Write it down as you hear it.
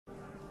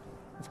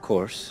Of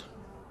course,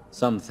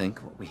 some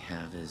think what we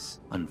have is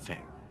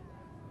unfair.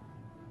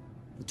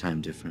 The time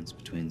difference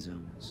between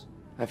zones.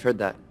 I've heard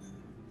that.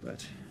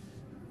 But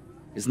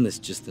isn't this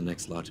just the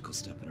next logical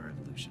step in our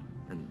evolution?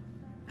 And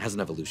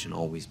hasn't evolution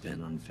always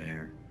been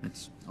unfair?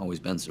 It's always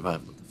been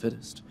survival of the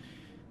fittest.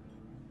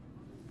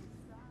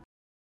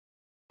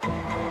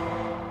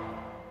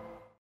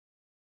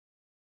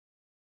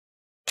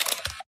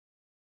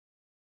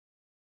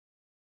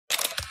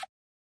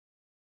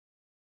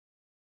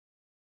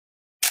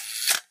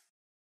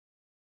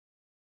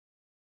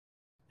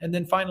 And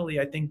then finally,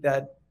 I think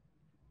that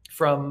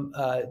from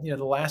the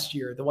last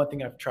year, the one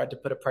thing I've tried to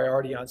put a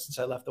priority on since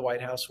I left the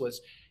White House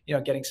was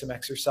getting some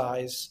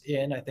exercise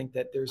in. I think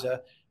that there's a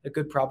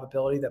good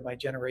probability that my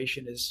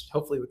generation is,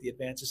 hopefully with the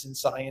advances in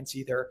science,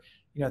 either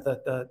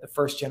the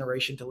first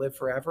generation to live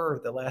forever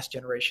or the last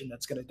generation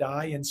that's going to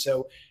die. And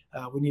so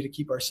we need to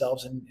keep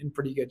ourselves in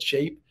pretty good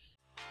shape.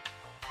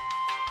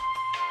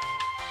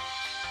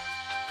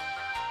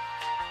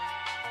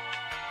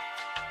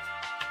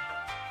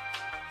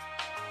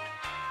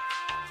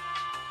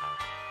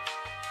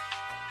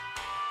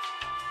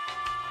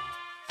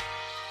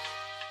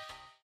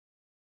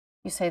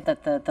 You say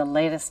that the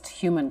latest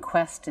human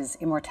quest is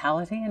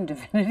immortality and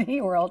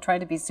divinity. We're all trying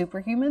to be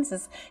superhumans.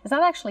 Is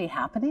that actually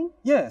happening?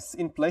 Yes,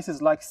 in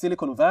places like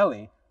Silicon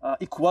Valley,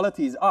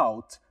 equality is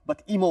out,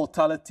 but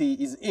immortality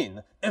is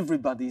in.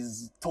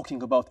 Everybody's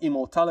talking about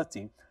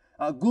immortality.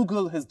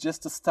 Google has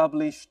just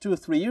established 2 or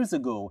 3 years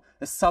ago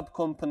a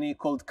sub-company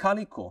called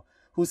Calico,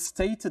 whose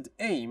stated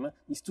aim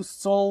is to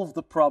solve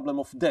the problem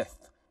of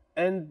death.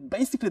 And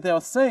basically they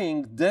are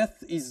saying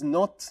death is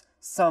not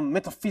some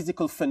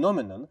metaphysical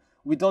phenomenon.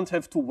 We don't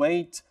have to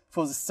wait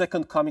for the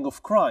second coming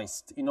of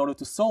Christ in order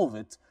to solve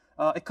it.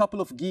 A couple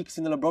of geeks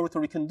in the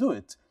laboratory can do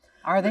it.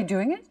 Are they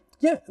doing it?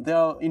 Yeah, they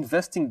are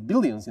investing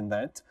billions in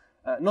that.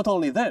 Not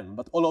only them,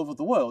 but all over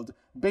the world.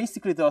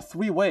 Basically, there are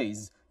 3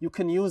 ways. You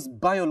can use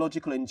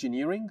biological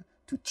engineering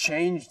to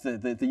change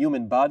the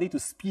human body, to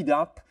speed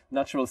up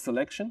natural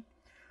selection.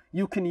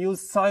 You can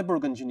use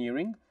cyborg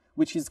engineering,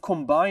 which is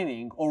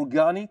combining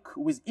organic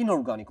with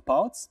inorganic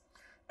parts.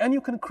 And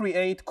you can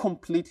create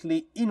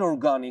completely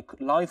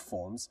inorganic life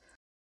forms.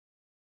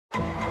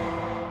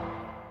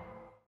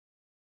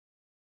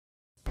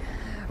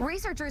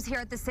 Researchers here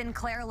at the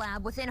Sinclair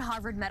Lab within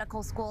Harvard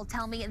Medical School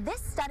tell me this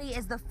study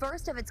is the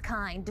first of its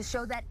kind to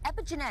show that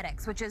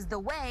epigenetics, which is the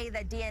way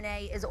that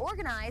DNA is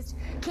organized,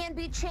 can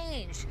be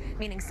changed,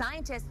 meaning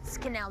scientists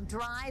can now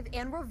drive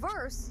and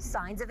reverse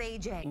signs of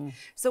aging.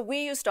 So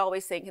we used to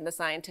always think in the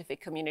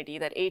scientific community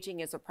that aging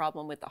is a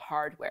problem with the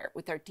hardware,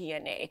 with our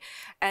DNA.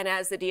 And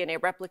as the DNA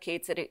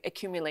replicates, it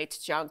accumulates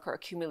junk or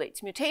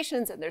accumulates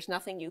mutations, and there's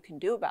nothing you can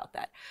do about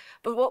that.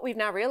 But what we've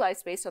now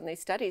realized based on these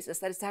studies is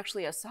that it's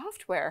actually a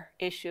software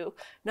issue,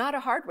 not a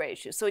hardware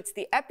issue. So it's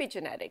the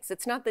epigenetics.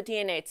 It's not the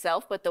DNA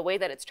itself, but the way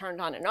that it's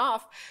turned on and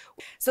off.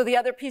 So the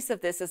other piece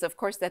of this is, of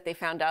course, that they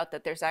found out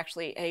that there's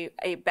actually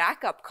a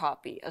backup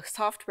copy, a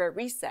software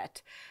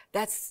reset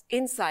that's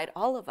inside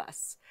all of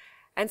us.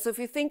 And so if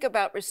you think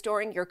about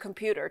restoring your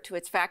computer to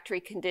its factory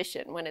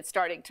condition when it's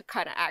starting to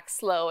kind of act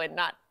slow and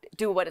not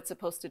do what it's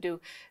supposed to do,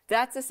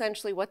 that's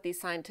essentially what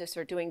these scientists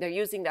are doing. They're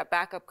using that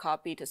backup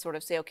copy to sort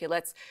of say, okay,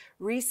 let's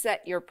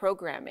reset your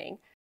programming.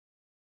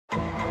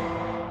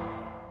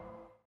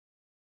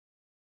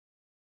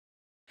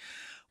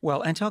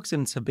 Well,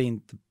 antioxidants have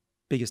been the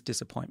biggest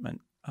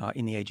disappointment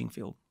in the aging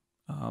field.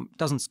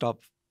 Doesn't stop,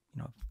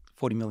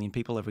 40 million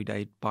people every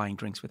day buying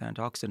drinks with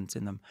antioxidants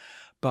in them,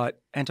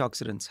 but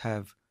antioxidants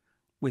have,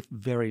 with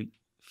very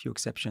few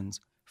exceptions,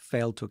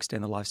 failed to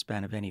extend the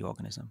lifespan of any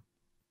organism.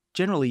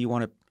 Generally, you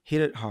want to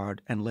hit it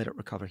hard and let it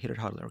recover, hit it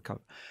hard, let it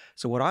recover.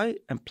 So what I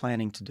am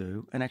planning to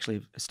do, and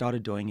actually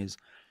started doing, is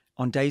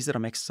on days that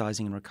I'm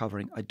exercising and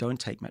recovering, I don't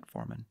take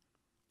metformin.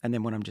 And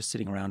then when I'm just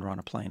sitting around or on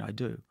a plane, I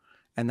do.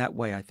 And that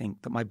way, I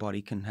think that my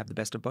body can have the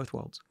best of both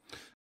worlds.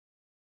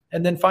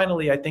 And then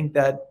finally, I think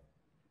that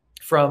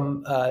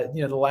from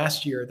the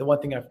last year, the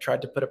one thing I've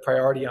tried to put a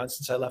priority on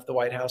since I left the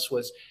White House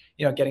was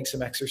getting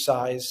some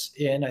exercise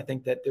in. I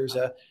think that there's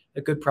a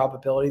good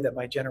probability that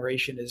my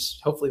generation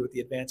is, hopefully with the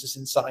advances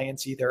in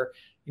science, either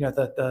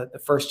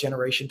the first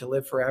generation to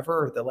live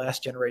forever or the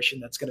last generation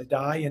that's going to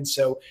die. And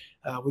so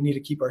we need to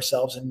keep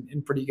ourselves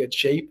in pretty good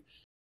shape.